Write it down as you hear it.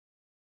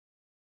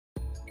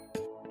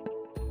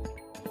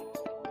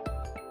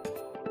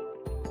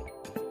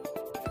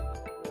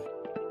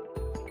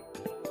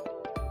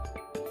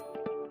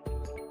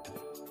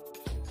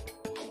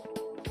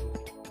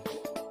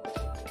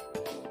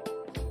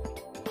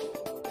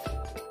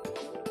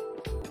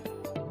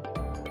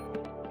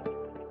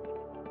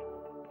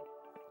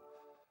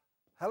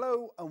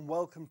Hello and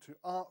welcome to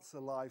Arts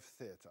Alive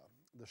Theatre,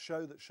 the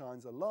show that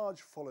shines a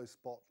large follow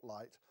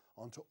spotlight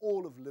onto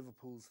all of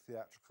Liverpool's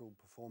theatrical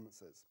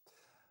performances.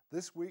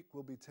 This week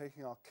we'll be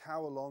taking our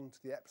cow along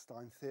to the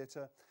Epstein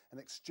Theatre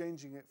and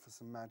exchanging it for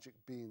some magic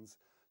beans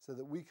so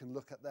that we can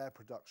look at their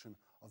production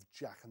of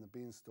Jack and the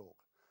Beanstalk.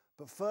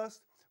 But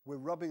first, we're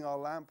rubbing our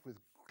lamp with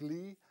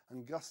glee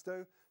and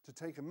gusto to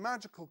take a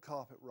magical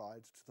carpet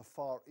ride to the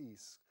Far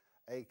East,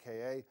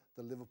 aka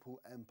the Liverpool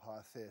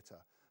Empire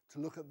Theatre, to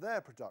look at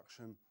their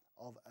production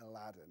of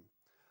Aladdin.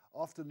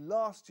 After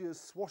last year's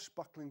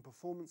swashbuckling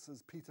performance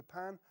as Peter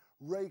Pan,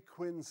 Ray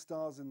Quinn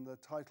stars in the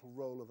title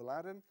role of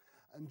Aladdin,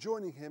 and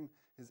joining him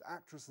is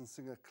actress and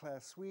singer Claire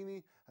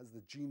Sweeney as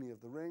the Genie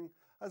of the Ring,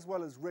 as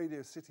well as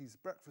Radio City's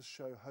breakfast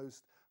show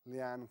host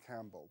Leanne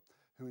Campbell,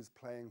 who is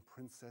playing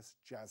Princess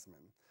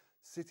Jasmine.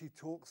 City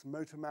Talk's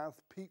motormouth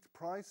Pete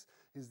Price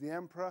is the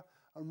Emperor,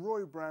 and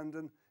Roy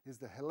Brandon is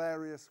the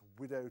hilarious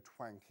Widow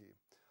Twankey.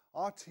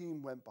 Our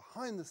team went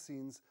behind the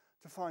scenes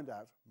to find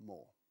out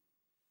more.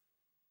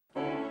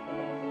 Wash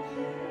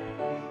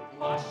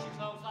your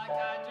clothes like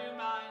I do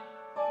mine.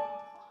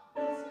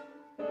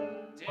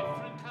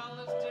 Different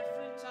colours,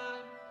 different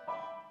time.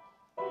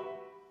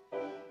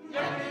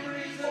 Every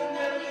reason,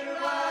 every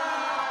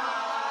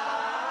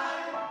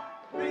rhyme.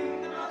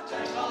 Bring them up,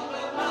 check all the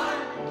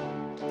line.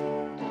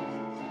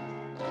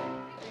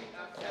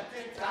 Step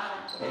in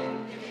time,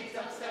 give me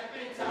some step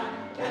in time.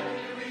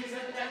 Every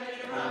reason,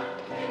 every rhyme.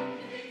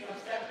 Give me some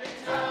step in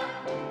time.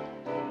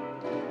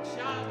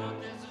 Child,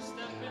 there's a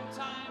step in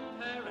time.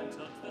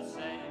 Parenthood's the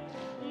same.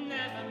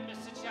 Never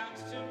miss a chance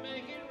to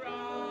make it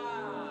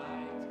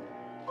right.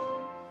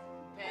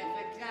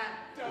 Perfect time.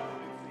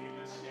 Don't feel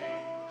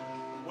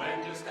ashamed when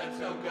your steps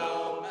don't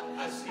go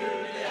as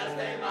smoothly as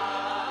they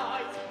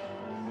might.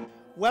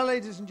 Well,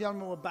 ladies and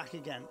gentlemen, we're back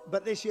again,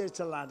 but this year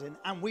it's Aladdin,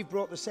 and we've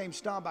brought the same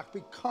star back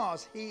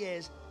because he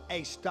is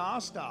a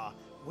star.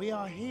 We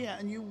are here,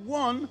 and you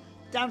won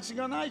Dancing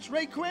on Ice,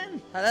 Ray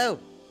Quinn. Hello.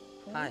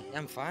 Hi,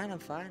 I'm fine.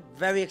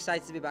 Very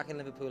excited to be back in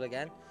Liverpool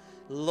again.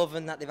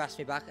 Loving that they've asked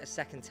me back a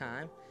second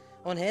time.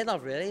 Unheard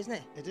of, really, isn't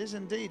it? It is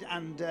indeed,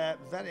 and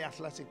very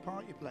athletic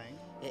part you're playing.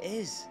 It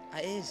is,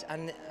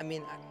 and I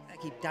mean, I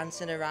keep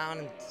dancing around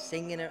and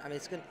singing. I mean,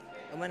 it's good.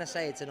 And when I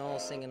say it's an all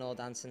singing, all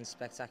dancing,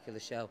 spectacular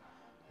show,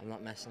 I'm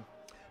not messing.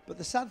 But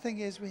the sad thing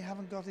is we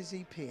haven't got his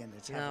EP in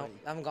it, have we? No,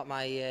 I haven't got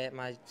my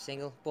my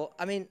single. But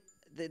I mean,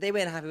 they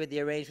weren't happy with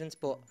the arrangements,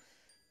 but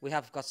we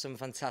have got some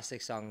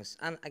fantastic songs.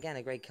 And again,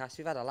 a great cast.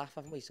 We've had a laugh,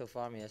 haven't we, so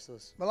far in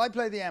rehearsals? Well, I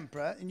play the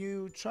Emperor, and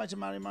you try to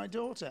marry my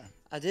daughter.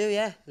 I do,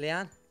 yeah,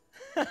 Leanne.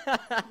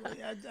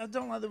 I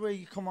don't like the way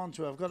you come on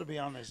to her, I've got to be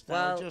honest.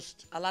 Well,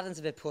 Aladdin's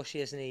a bit pushy,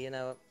 isn't he? You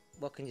know,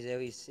 what can you do?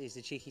 He's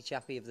the cheeky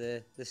chappy of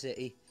the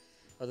city,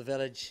 or the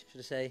village, should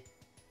I say.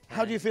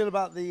 How do you feel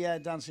about the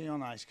Dancing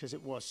on Ice? Because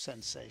it was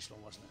sensational,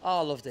 wasn't it? Oh,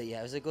 I loved it, yeah.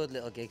 It was a good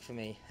little gig for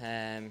me.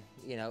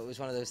 You know, it was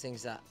one of those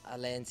things that I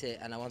learned it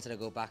and I wanted to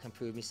go back and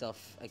prove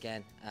myself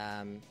again.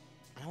 And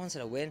I wanted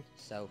to win,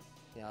 so,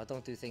 you know, I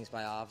don't do things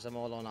by halves. I'm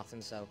all or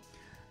nothing, so.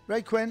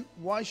 Ray Quinn,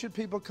 why should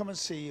people come and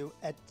see you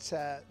at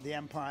the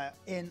Empire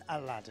in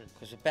Aladdin?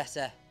 Because we're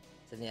better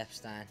than the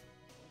Epstein.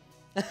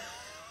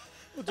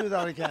 We'll do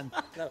that again.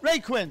 No. Ray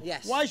Quinn,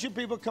 yes. Why should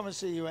people come and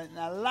see you in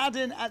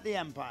Aladdin at the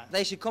Empire?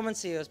 They should come and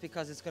see us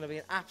because it's going to be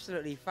an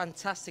absolutely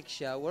fantastic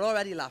show. We're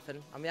already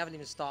laughing and we haven't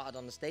even started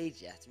on the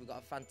stage yet. We've got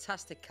a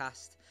fantastic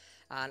cast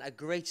and a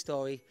great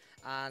story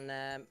and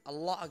a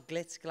lot of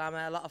glitz,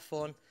 glamour, a lot of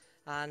fun.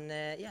 And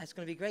yeah, it's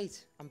going to be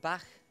great. I'm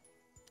back.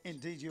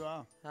 Indeed you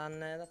are.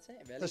 And that's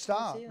it, really. The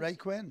star, Ray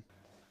Quinn.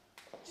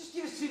 Just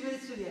give us 2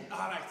 minutes, will you?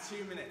 All right,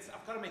 2 minutes.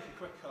 I've got to make a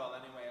quick call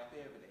anyway. I'll be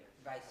over there.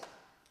 Right.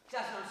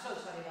 Jasmine, I'm so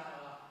sorry about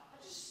that. I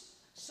just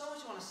so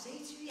much I want to say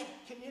to you.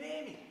 Can you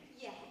hear me?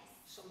 Yes.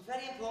 Something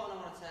very important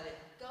I want to tell you.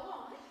 Go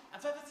on.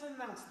 Have Everton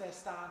announced their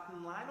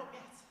starting lineup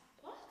yet?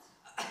 What?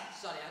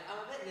 Sorry, I'm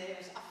a bit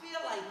nervous. I feel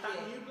like...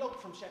 That new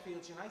bloke from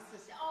Sheffield United.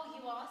 Oh,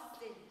 you are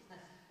still.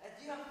 Do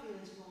you have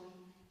feelings for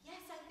me?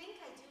 Yes, I think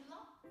I do,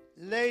 love.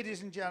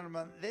 Ladies and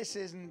gentlemen, this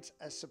isn't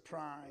a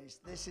surprise.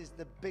 This is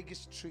the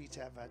biggest treat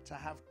ever to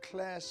have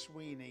Claire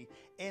Sweeney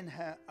in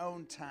her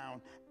own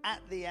town at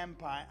the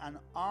Empire, and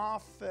our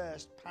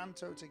first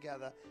panto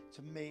together,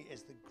 to me,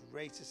 is the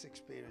greatest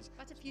experience.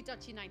 Had a few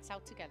dodgy nights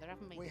out together,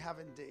 haven't we? We have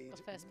indeed.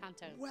 The first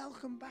panto.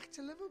 Welcome back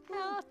to Liverpool.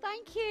 Oh,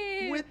 thank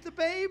you. With the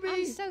baby.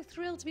 I'm so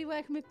thrilled to be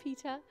working with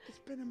Peter. It's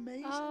been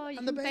amazing. Oh, you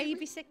and can the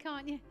baby? babysit,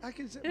 can't you? I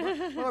can.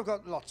 Well, I've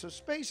got lots of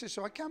spaces,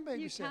 so I can babysit.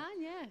 You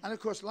can, yeah. And of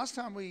course, last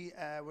time we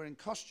were in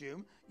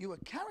costume, you were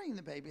carrying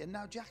the baby, and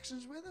now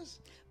Jackson's with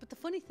us. But the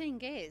funny thing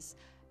is,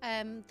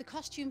 the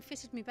costume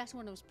fitted me better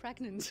when I was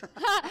pregnant.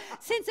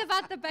 Since I've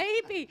had the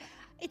baby,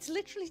 it's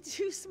literally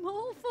too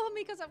small for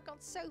me because I've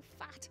got so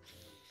fat.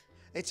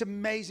 It's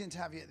amazing to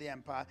have you at the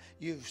Empire.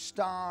 You've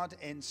starred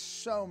in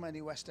so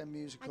many West End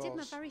musicals. I did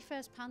my very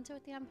first panto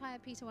at the Empire,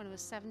 Peter, when I was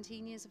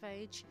 17 years of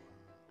age,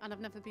 and I've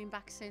never been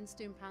back since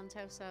doing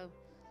panto, so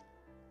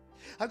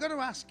I've got to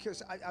ask,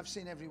 because I've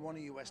seen every one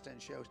of your West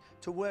End shows,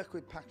 to work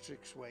with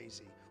Patrick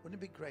Swayze.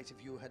 Wouldn't it be great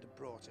if you had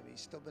brought him,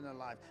 he's still been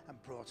alive,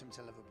 and brought him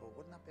to Liverpool?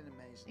 Wouldn't that have been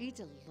amazing? He'd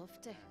have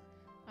loved it.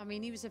 I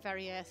mean, he was a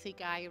very earthy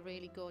guy, a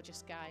really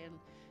gorgeous guy, and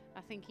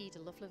I think he'd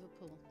have loved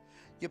Liverpool.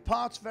 Your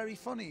part's very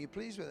funny. Are you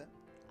pleased with it?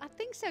 I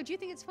think so. Do you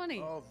think it's funny?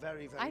 Oh,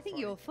 very, very I think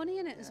funny. you're funny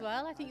in it as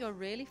well. I think you're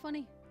really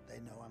funny. They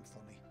know I'm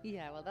funny.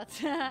 Yeah, well,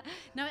 that's...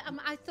 no,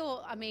 I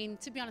thought, I mean,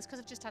 to be honest, because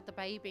I've just had the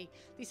baby,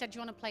 they said, do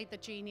you want to play the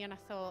genie? And I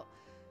thought,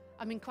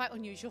 I mean, quite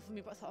unusual for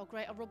me, but I thought, oh,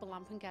 great, I'll rub a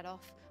lamp and get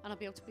off, and I'll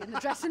be able to be in the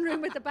dressing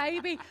room with the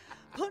baby.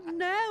 But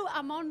no,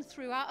 I'm on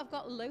throughout. I've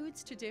got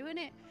loads to do in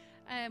it,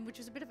 which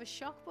was a bit of a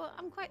shock, but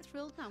I'm quite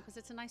thrilled now because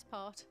it's a nice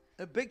part.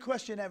 A big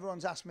question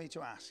everyone's asked me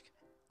to ask.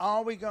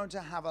 Are we going to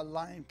have a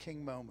Lion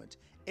King moment?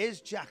 Is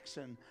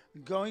Jackson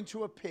going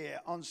to appear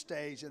on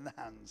stage in the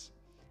hands?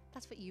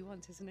 That's what you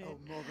want, isn't it? Oh,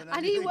 more than and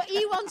anything.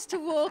 he wants to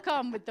walk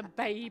on with the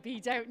baby,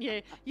 don't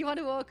you? You want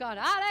to walk on.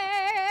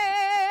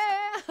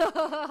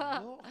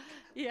 Look,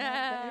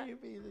 Yeah. my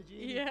baby, the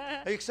genie.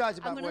 Yeah. Are you excited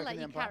about I'm going to working let the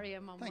you Empire? carry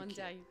him on Thank one you.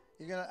 day.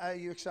 Are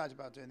you excited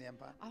about doing the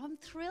Empire? Oh, I'm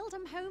thrilled.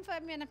 I'm home for, I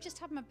mean, I've just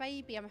had my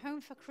baby. I'm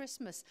home for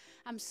Christmas.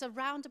 I'm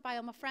surrounded by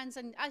all my friends.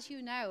 And as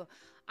you know,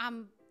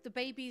 the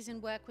baby's in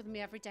work with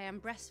me every day.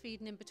 I'm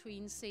breastfeeding in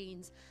between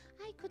scenes.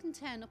 I couldn't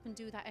turn up and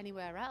do that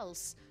anywhere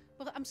else.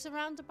 But I'm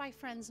surrounded by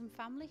friends and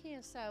family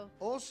here, so...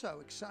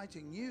 Also,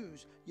 exciting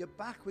news, you're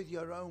back with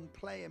your own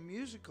play and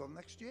musical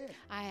next year.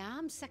 I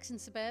am. Sex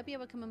and Suburbia.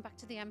 We're coming back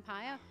to the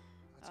Empire.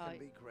 That's going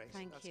to be great.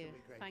 Thank That's you. Gonna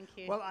be great. Thank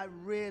you. Well, I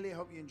really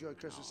hope you enjoy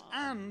Christmas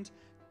and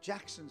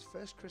Jackson's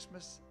first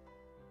Christmas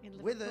In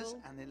with us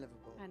Liverpool. and in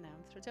Liverpool. I know.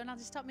 I'm thrilled. Don't have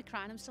to stop me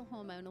crying. I'm still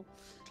hormonal.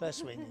 Claire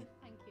Sweeney.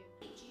 Thank you.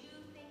 Did you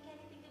think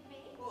anything of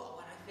me?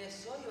 Well, when I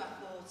first saw you, I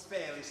thought,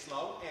 Fairly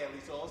slow, early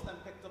doors, then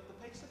picked up the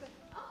pace a bit.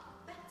 Oh,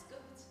 that's good.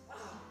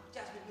 wow,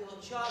 Jasmine,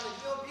 you're charming,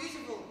 you're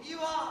beautiful, you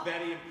are.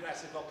 Very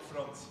impressive up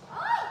front.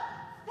 Oh,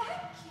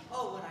 thank you.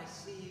 Oh, when I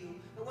see you,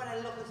 and when I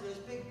look into those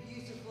big,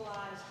 beautiful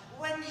eyes,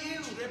 when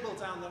you... Dribble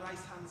down the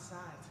right-hand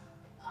side.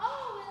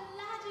 Oh,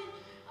 Aladdin.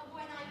 And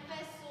when I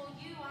first saw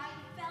you, I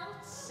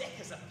felt... Sick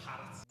as a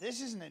parrot.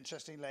 This is an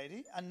interesting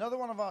lady. Another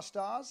one of our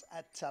stars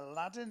at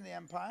Aladdin the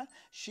Empire.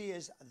 She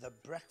is the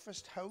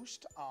breakfast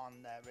host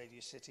on Radio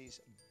City's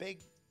big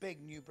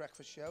new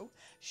breakfast show.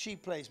 She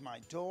plays my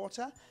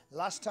daughter.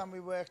 Last time we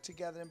worked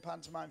together in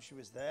pantomime, she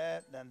was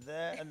there, then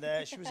there, and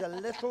there. She was a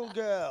little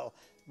girl.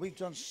 We've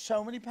done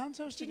so many pantos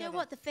Do you together. know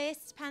what? The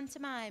first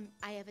pantomime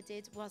I ever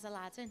did was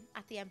Aladdin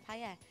at the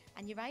Empire.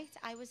 And you're right,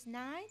 I was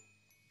 9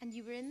 and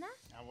you were in that.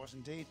 I was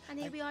indeed. And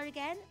here we are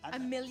again, a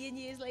million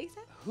years later.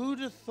 Who'd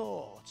have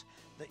thought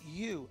that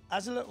you,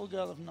 as a little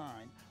girl of 9,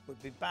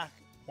 would be back,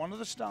 one of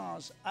the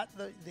stars at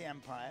the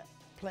Empire,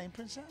 playing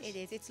Princess? It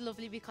is. It's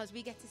lovely because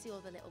we get to see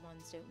all the little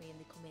ones, don't we? And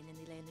they come in and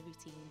they learn the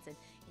routines. And,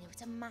 you know,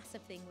 it's a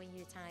massive thing when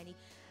you're tiny.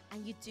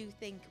 And you do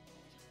think,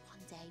 one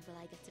day will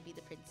I get to be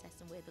the princess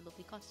and wear the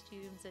lovely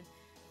costumes. And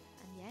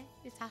yeah,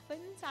 it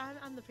happens.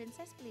 I'm the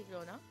princess, believe it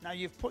or not. Now,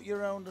 you've put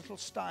your own little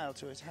style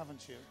to it,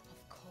 haven't you?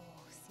 Of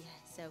course, yeah.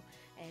 So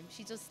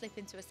she does slip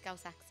into a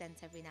Scouse accent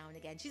every now and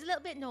again. She's a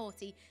little bit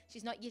naughty.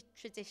 She's not your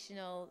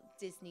traditional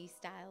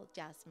Disney-style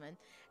Jasmine,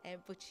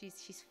 but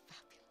she's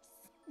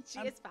fabulous. She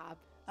is fab.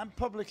 And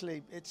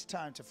publicly, it's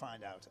time to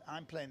find out.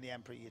 I'm playing the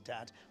Emperor, your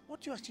dad.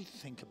 What do you actually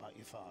think about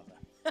your father?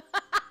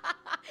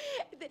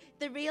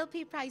 The real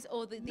P. Price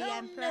or the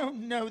Emperor?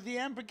 No, the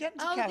Emperor. Get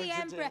into Oh, character, the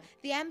Emperor. dear.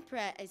 The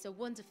Emperor is a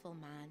wonderful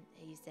man.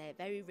 He's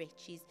very rich.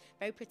 He's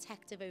very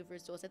protective over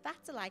his daughter.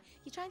 That's a lie.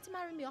 You're trying to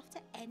marry me off to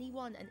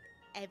anyone and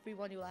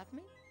everyone who'll have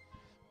me?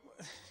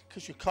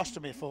 Because you're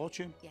costing me a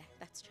fortune. Yeah,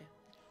 that's true.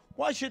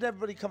 Why should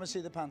everybody come and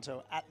see the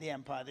panto at the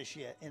Empire this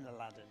year in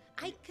Aladdin?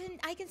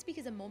 I can speak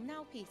as a mum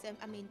now, Peter.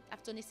 I mean,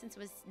 I've done it since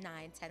I was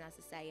 9, 10, as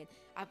I say, and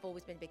I've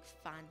always been a big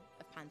fan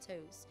of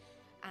pantos.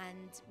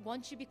 And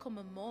once you become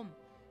a mum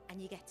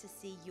and you get to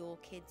see your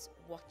kids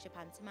watch a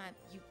pantomime,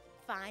 you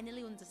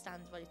finally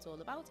understand what it's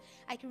all about.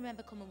 I can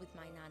remember coming with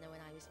my nana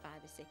when I was 5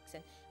 or 6,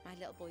 and my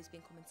little boy's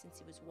been coming since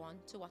he was 1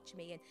 to watch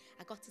me, and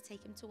I got to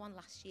take him to one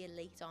last year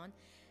late on.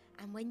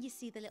 And when you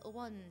see the little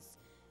ones,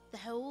 the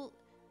whole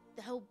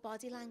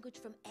body language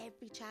from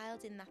every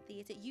child in that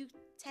theatre, you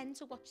tend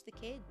to watch the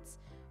kids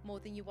more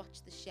than you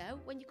watch the show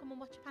when you come and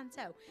watch a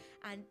panto.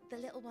 And the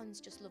little ones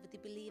just love it. They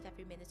believe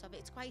every minute of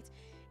it.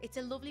 It's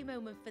a lovely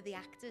moment for the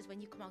actors when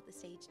you come out the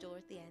stage door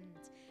at the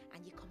end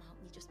and you come out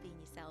and you're just being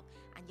yourself,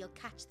 and you'll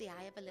catch the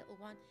eye of a little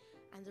one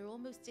and they're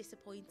almost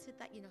disappointed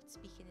that you're not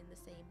speaking in the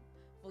same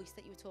voice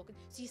that you were talking.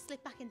 So you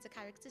slip back into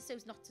character so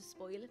as not to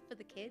spoil it for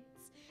the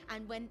kids.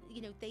 And when,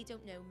 you know, they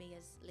don't know me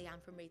as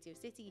Leanne from Radio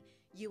City,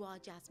 you are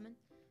Jasmine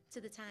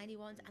to the tiny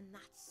ones, and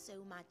that's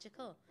so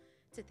magical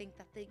to think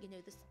that they're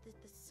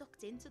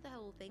sucked into the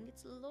whole thing.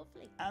 It's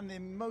lovely. And the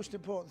most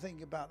important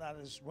thing about that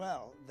as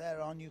well,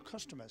 they're our new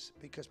customers,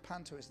 because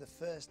panto is the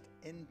first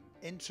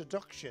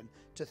introduction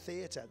to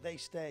theatre. They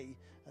stay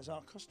as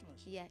our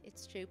customers. Yeah,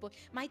 it's true. But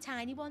my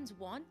tiny one's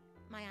 1.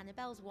 My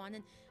Annabelle's 1,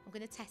 and I'm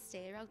going to test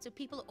her out. So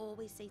people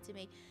always say to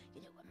me,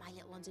 you know, my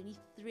little one's only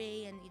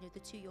 3 and, you know,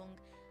 they're too young.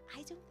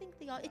 I don't think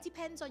they are. It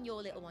depends on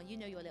your little one. You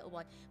know your little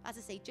one. As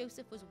I say,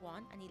 Joseph was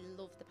 1 and he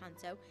loved the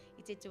panto.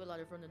 He did do a lot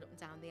of running up and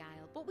down the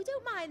aisle, but we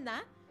don't mind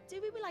that, do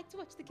we? We like to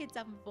watch the kids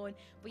having fun.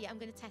 But yeah, I'm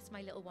going to test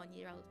my little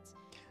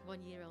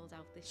 1-year-old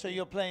out this So year.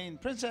 you're playing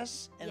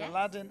Princess in Yes.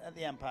 Aladdin at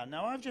the Empire.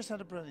 Now, I've just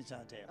had a brilliant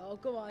idea. Oh,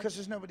 go on. Because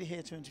there's nobody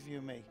here to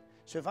interview me.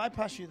 So if I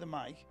pass you the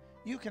mic,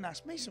 you can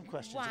ask me some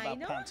questions Why about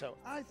not? panto.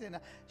 I think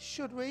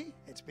should we?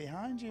 It's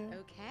behind you.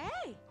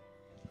 Okay.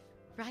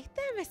 Right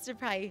there, Mr.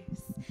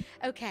 Price.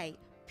 Okay,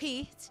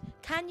 Pete,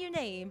 can you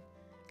name...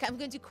 I'm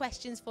going to do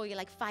questions for you,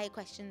 like fire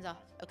questions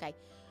off. Okay.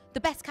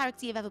 The best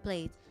character you've ever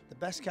played? The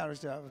best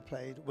character I've ever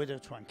played, Widow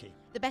Twankey.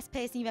 The best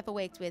person you've ever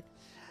worked with?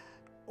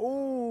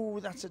 Oh,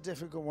 that's a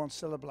difficult one.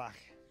 Cilla Black.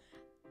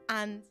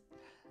 And...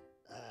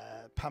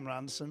 Pamela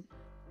Anderson.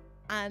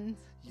 And...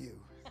 You.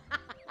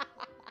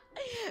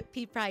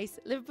 Pete Price,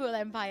 Liverpool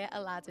Empire,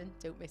 Aladdin.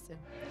 Don't miss him.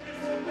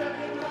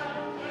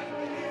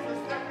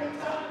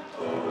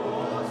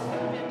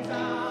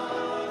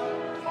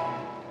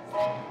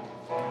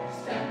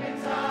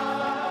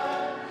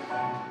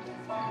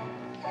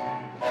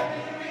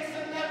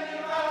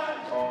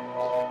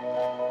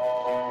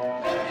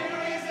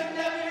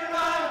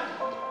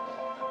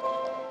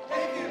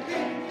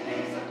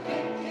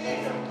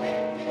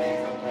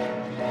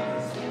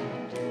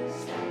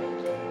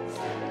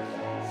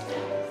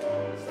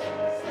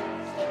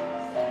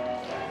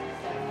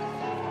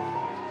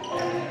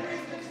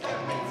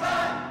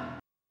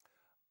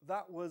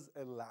 That was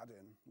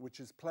Aladdin, which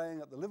is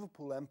playing at the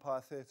Liverpool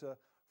Empire Theatre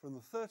from the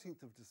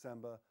 13th of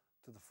December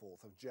to the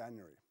 4th of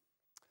January.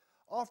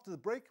 After the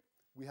break,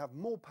 we have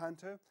more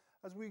panto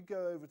as we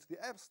go over to the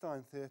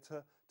Epstein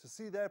Theatre to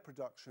see their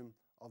production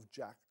of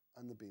Jack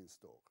and the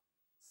Beanstalk.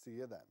 See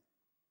you then.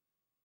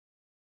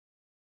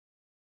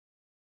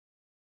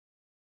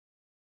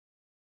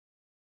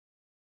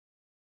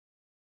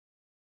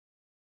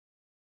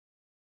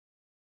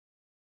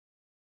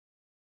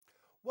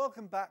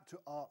 Welcome back to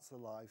Arts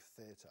Alive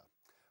Theatre.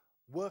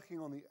 Working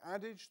on the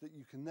adage that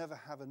you can never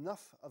have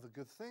enough of a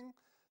good thing,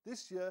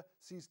 this year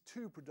sees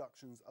 2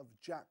 productions of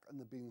Jack and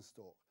the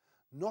Beanstalk.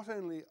 Not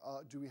only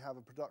do we have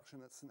a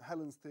production at St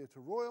Helens Theatre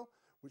Royal,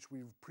 which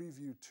we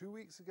previewed 2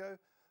 weeks ago,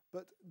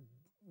 but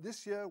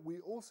this year we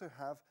also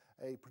have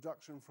a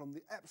production from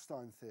the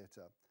Epstein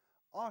Theatre.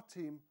 Our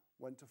team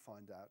went to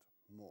find out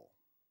more.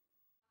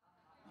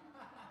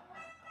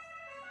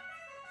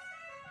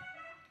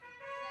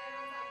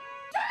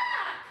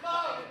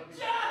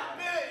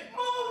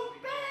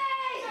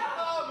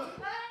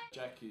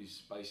 Jack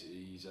is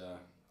basically,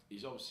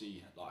 he's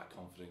obviously like a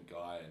confident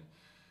guy and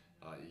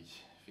he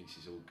thinks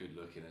he's all good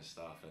looking and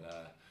stuff, and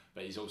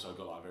but he's also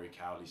got like a very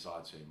cowardly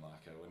side to him.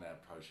 Like when they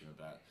approach him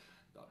about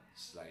like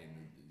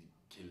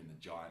killing the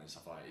giant and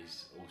stuff like that,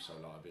 he's also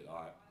like a bit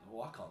like,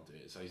 well, I can't do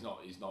it. So he's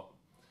got 2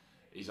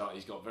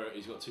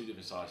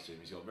 different sides to him.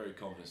 He's got a very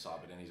confident side,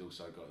 but then he's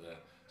also got the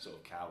sort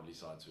of cowardly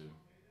side to him.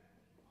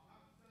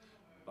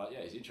 But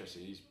yeah, he's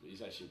interesting.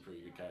 He's actually a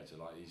pretty good character.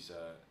 Like he's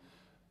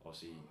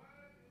obviously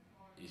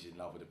he's in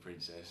love with the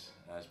princess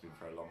and has been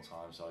for a long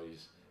time. So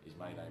his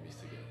main aim is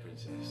to get the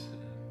princess.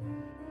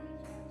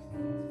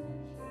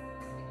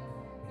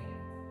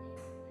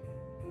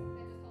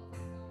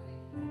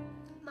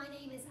 My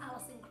name is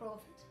Alison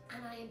Crawford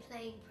and I am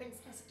playing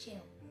Princess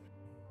Jill.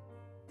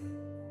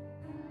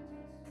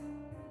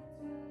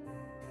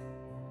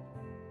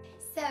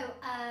 So,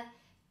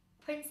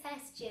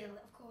 Princess Jill,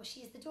 of course,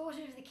 she's the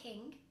daughter of the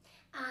king,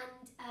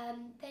 and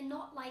they're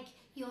not like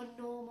your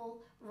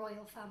normal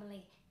royal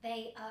family.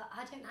 They,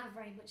 I don't have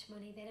very much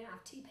money. They don't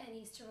have 2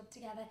 pennies to rub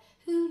together.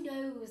 Who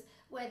knows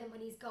where the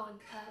money's gone,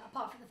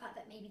 apart from the fact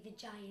that maybe the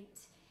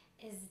giant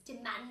is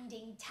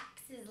demanding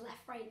taxes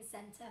left, right and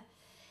centre.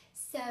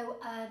 So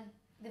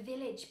the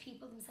village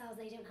people themselves,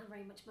 they don't have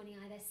very much money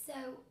either.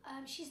 So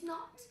she's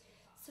not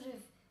sort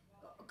of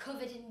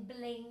covered in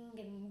bling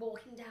and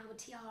walking down with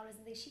tiaras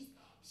and things.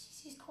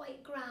 She's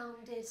quite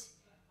grounded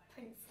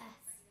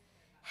princess.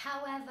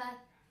 However,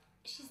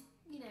 she's,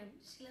 you know,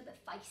 she's a little bit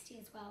feisty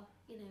as well.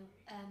 You know,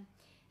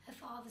 her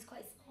father's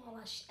quite small,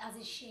 as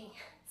is she.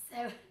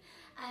 So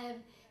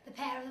the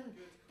pair of them,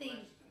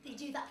 they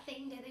do that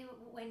thing, don't they,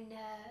 when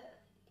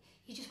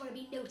you just want to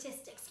be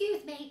noticed.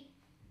 Excuse me.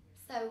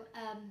 So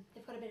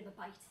they've got a bit of a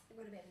bite. They've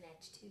got a bit of an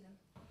edge to them.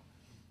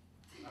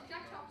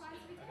 Jack Trot plans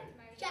to return to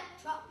Merry Jack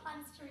Trot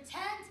plans to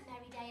return to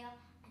Merrydale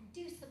and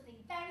do something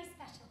very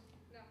special.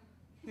 No.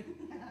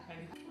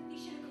 You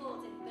should have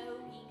called him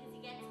Bogey because he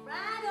gets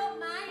right up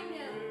my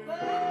nose.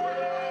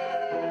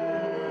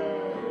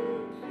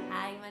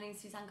 Hi, my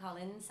name's Suzanne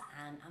Collins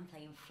and I'm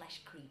playing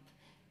Flesh Creep,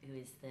 who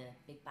is the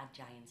big bad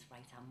giant's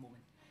right-hand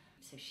woman.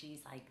 So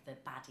she's like the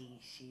baddie,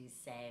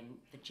 she's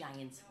the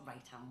giant's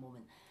right-hand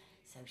woman.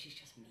 So she's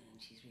just mean,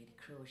 she's really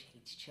cruel, she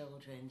hates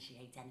children, she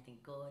hates anything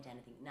good,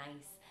 anything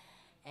nice.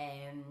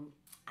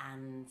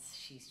 And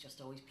she's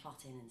just always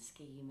plotting and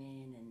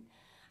scheming, and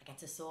I get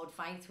to sword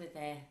fight with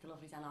the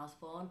lovely Dan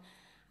Osborne.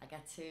 I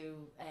get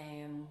to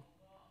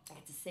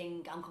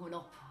sing I'm Coming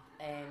Up,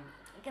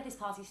 get this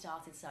party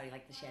started, sorry,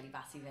 like the Shirley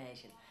Bassey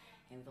version.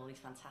 with all these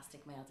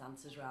fantastic male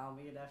dancers around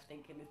me, and I'm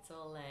thinking it's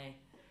all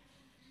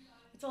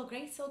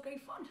great, it's all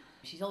great fun.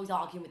 She's always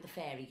arguing with the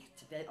fairy.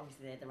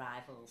 Obviously they're the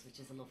rivals, which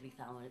is a lovely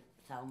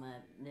Thelma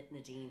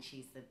Nadine.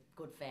 She's the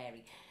good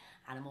fairy,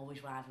 and I'm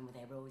always rivaling with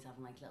her. We're always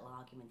having like little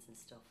arguments and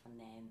stuff,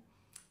 and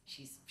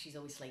she's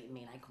always slating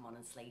me, and I come on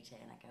and slate her,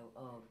 and I go,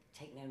 oh,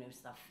 take no notice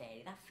of that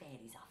fairy. That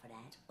fairy's off her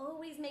head.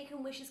 Always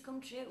making wishes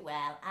come true.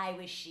 Well, I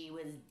wish she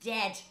was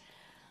dead.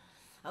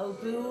 Oh,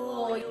 boo,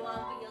 you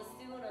want, but you'll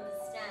soon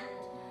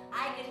understand.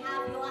 I could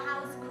have your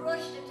house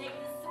crushed and take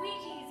the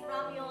sweeties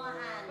from your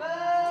hand.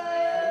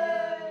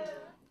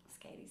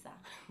 Scary's that.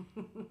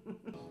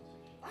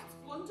 That's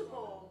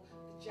Blunderball,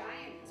 the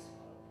giant,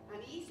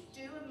 and he's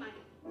doing my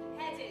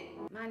head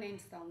in. My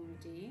name's Thelma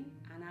Nadine,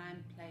 and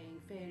I'm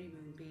playing Fairy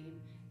Moonbeam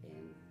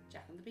in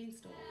Jack and the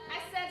Beanstalk. I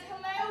said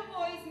hello,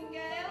 boys and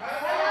girls.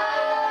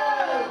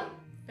 Hello!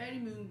 Fairy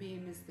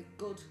Moonbeam is the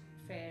good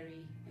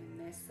fairy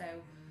in this, so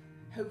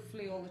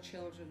hopefully all the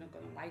children are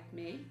going to like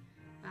me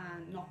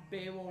and not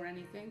boo or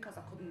anything, because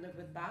I couldn't live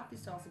with that. They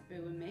started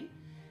booing me.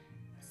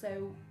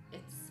 So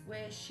it's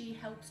where she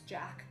helps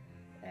Jack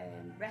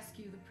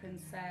rescue the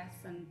princess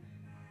and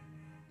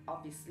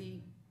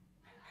obviously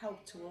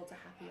help towards a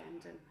happy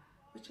ending,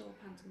 which all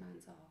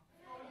pantomimes are.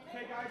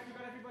 Okay guys, you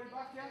got everybody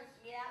back yet?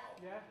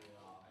 Yeah. Yeah.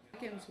 I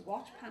came to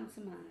watch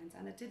pantomimes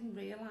and I didn't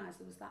realise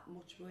there was that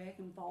much work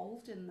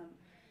involved in them,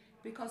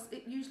 because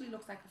it usually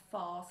looks like a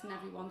farce and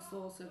everyone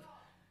sort of,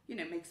 you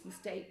know, makes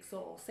mistakes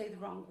or say the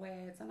wrong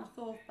words, and I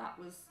thought that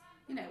was,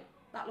 you know,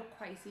 that looked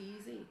quite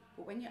easy.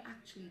 But when you're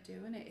actually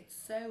doing it, it's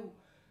so,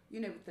 you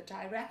know, the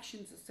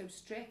directions are so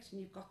strict and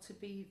you've got to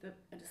be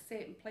at a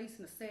certain place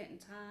in a certain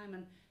time,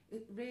 and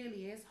it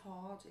really is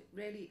hard. It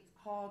really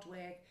hard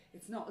work.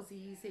 It's not as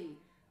easy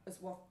as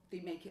what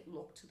they make it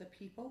look to the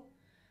people.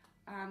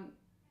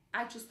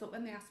 I just thought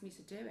when they asked me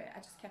to do it, I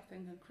just kept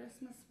thinking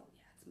Christmas.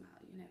 Well,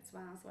 yeah, it's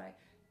miles away.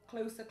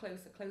 Closer,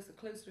 closer, closer,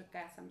 closer it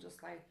gets. I'm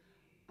just like,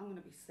 I'm going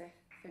to be sick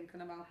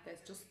thinking about this,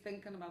 just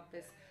thinking about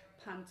this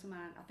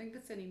pantomime. I think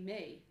it's only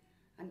me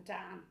and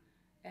Dan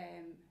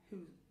who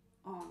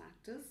aren't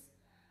actors.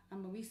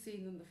 And when we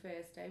seen them the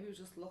first day, we were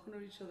just looking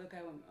at each other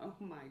going, oh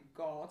my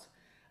God.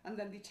 And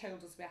then they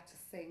told us we had to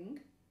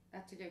sing. I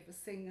had to go for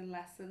singing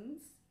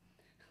lessons.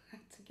 I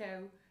had to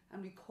go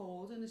and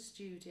record in a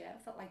studio.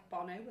 I felt like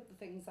Bono with the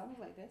things on,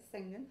 like this,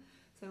 singing.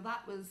 So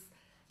that was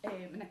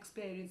an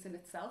experience in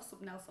itself,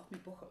 something else off my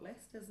bucket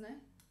list, isn't it?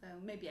 So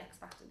maybe X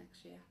Factor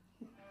next year.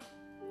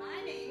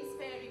 My name's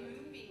Fairy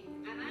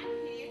Moonbeam, and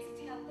I'm here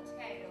to tell the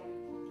tale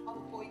of a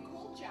boy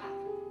called Jack,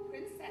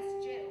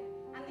 Princess Jill,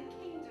 and the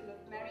Kingdom of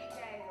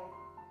Merrydale.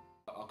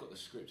 I got the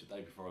script the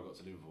day before I got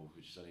to Liverpool,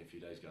 which is only a few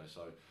days ago.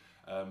 So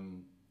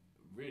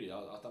really, I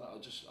don't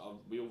know.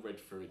 We all read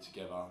through it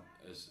together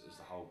as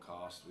the whole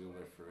cast. We all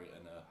read through it,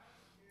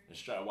 and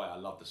straight away I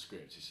love the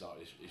script.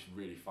 It's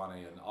really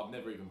funny, and I've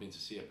never even been to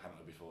see a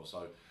panto before,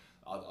 so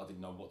I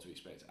didn't know what to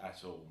expect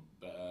at all.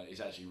 But it's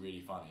actually really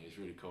funny. It's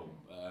really cool.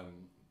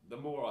 The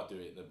more I do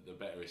it, the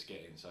better it's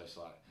getting. So it's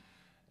like,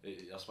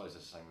 I suppose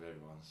that's the same with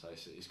everyone. So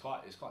it's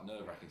quite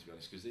nerve-wracking, to be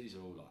honest, because these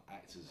are all like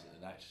actors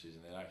and actresses,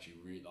 and they're actually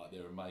really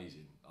they're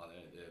amazing.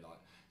 They're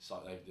like, it's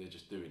like they're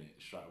just doing it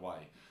straight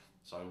away.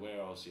 So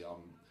where obviously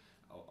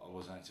I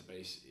was an actor, but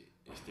it's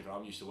different.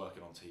 I'm used to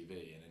working on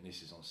TV, and then this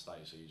is on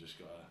stage, so you just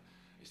gotta.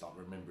 It's like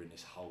remembering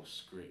this whole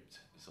script.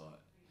 It's like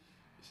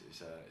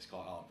it's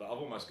quite hard, but I've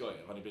almost got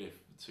it. I've only been here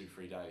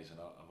for 2-3 days, and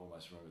I've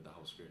almost remembered the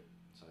whole script,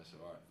 so it's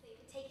alright. So it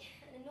could take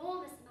an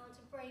enormous amount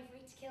of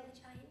bravery to kill the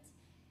giant.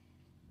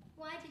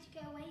 Why did you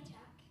go away,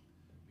 Jack?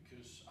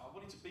 Because I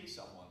wanted to be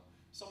someone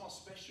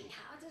special.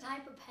 How did I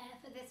prepare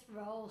for this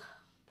role?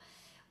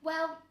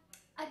 Well,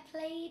 I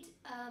played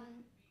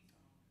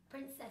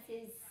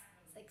princesses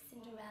like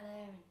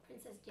Cinderella and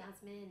Princess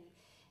Jasmine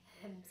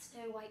and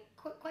Snow White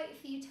quite a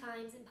few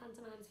times in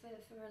pantomimes for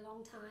a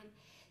long time.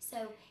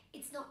 So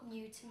it's not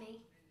new to me.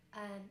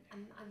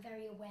 I'm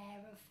very aware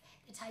of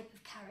the type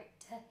of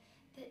character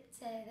that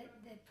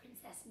the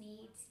princess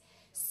needs.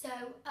 So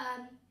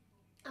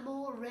I'm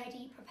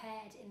already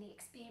prepared in the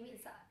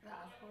experience that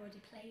I've already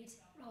played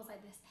roles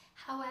like this.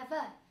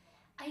 However,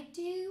 I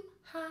do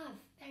have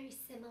very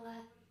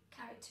similar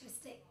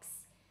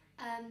characteristics.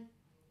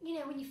 You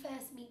know, when you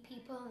first meet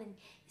people and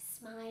you're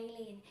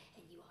smiley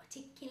and you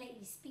articulate,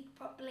 you speak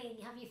properly, and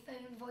you have your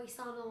phone voice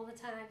on all the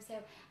time. So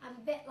I'm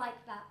a bit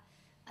like that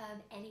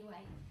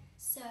anyway.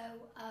 So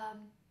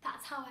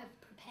that's how I've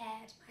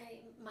prepared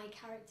my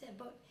character,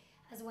 but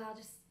as well,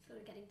 just sort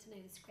of getting to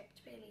know the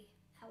script really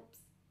helps.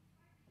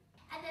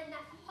 And then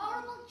that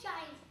horrible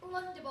giant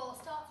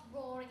Blunderball starts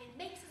roaring and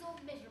makes us all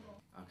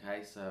miserable.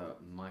 Okay, so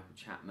Michael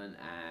Chapman,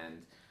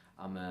 and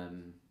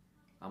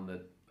I'm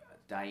the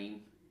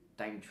Dame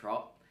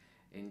Trot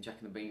in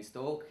Jack and the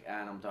Beanstalk,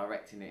 and I'm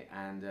directing it,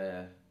 and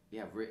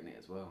yeah, I've written it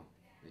as well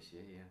this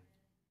year, yeah.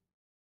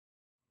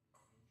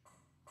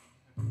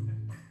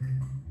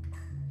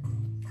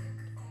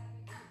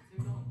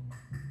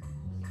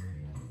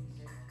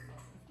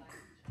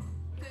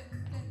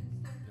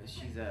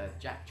 She's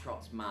Jack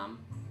Trot's mum.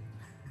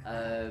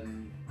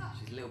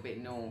 She's a little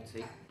bit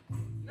naughty.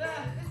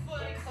 There, it's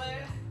pretty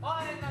clear.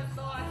 I ain't no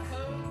size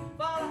two,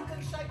 but I can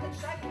shake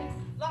it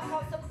like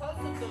I'm supposed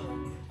to do.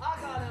 I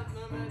got a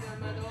movement and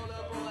all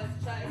the boys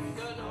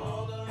chasing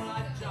all the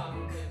right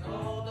junk in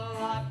all the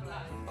right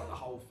place. Like, the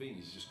whole thing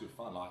is just good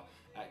fun. Like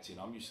acting,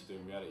 I'm used to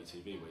doing reality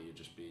TV where you're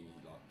just being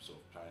like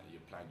sort of you're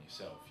playing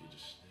yourself. You're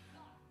just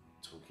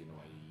talking the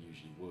way you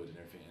usually would and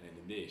everything. And then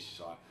in this, it's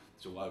like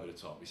it's all over the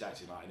top. It's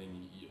acting like, and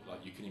then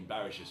you can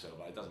embarrass yourself.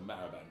 Like it doesn't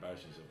matter about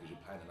embarrassing yourself because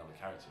you're playing another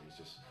character. It's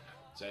just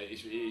so it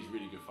is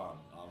really good fun.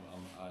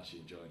 I'm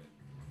actually enjoying it.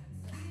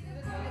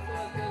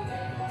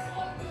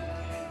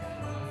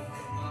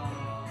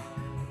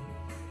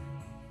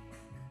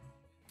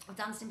 I've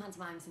danced in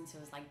pantomime since I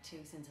was like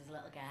 2, since I was a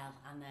little girl,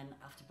 and then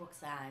after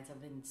Brookside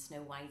I've been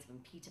Snow White, I've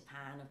been Peter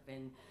Pan, I've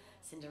been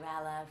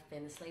Cinderella, I've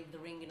been The Slave with the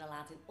Ring and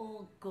Aladdin,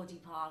 all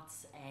goody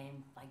parts,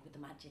 like with the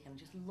magic, and I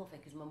just love it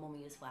because my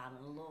mummy as well, and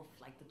I love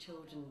like the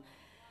children,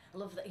 I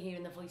love that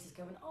hearing the voices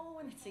going, oh,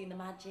 and seeing the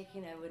magic,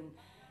 you know, and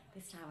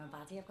this time I'm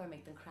baddie, I've got to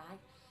make them cry,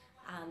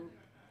 and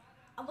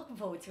I'm looking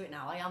forward to it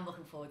now. I am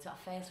looking forward to it. At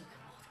first,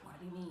 what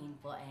do you mean?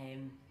 But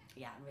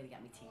yeah, I'm really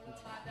getting my teeth into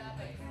it.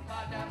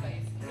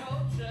 No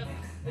trip,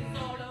 it's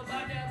all about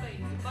that bass,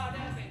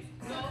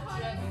 no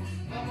trip,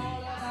 I'm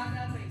all about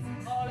that bass,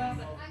 all of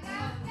it.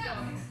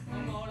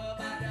 I'm all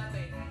about that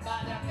bass,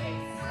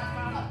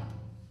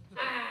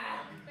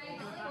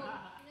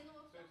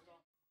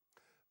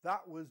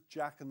 That was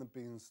Jack and the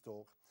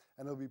Beanstalk,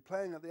 and it'll be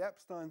playing at the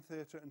Epstein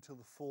Theatre until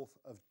the 4th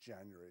of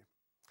January.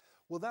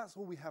 Well, that's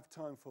all we have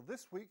time for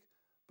this week,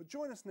 but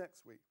join us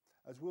next week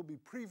as we'll be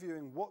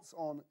previewing what's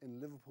on in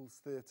Liverpool's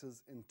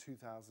theatres in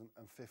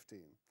 2015.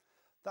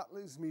 That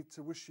leaves me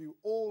to wish you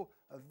all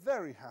a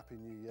very happy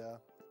new year.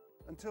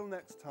 Until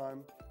next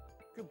time,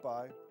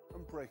 goodbye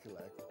and break a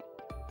leg.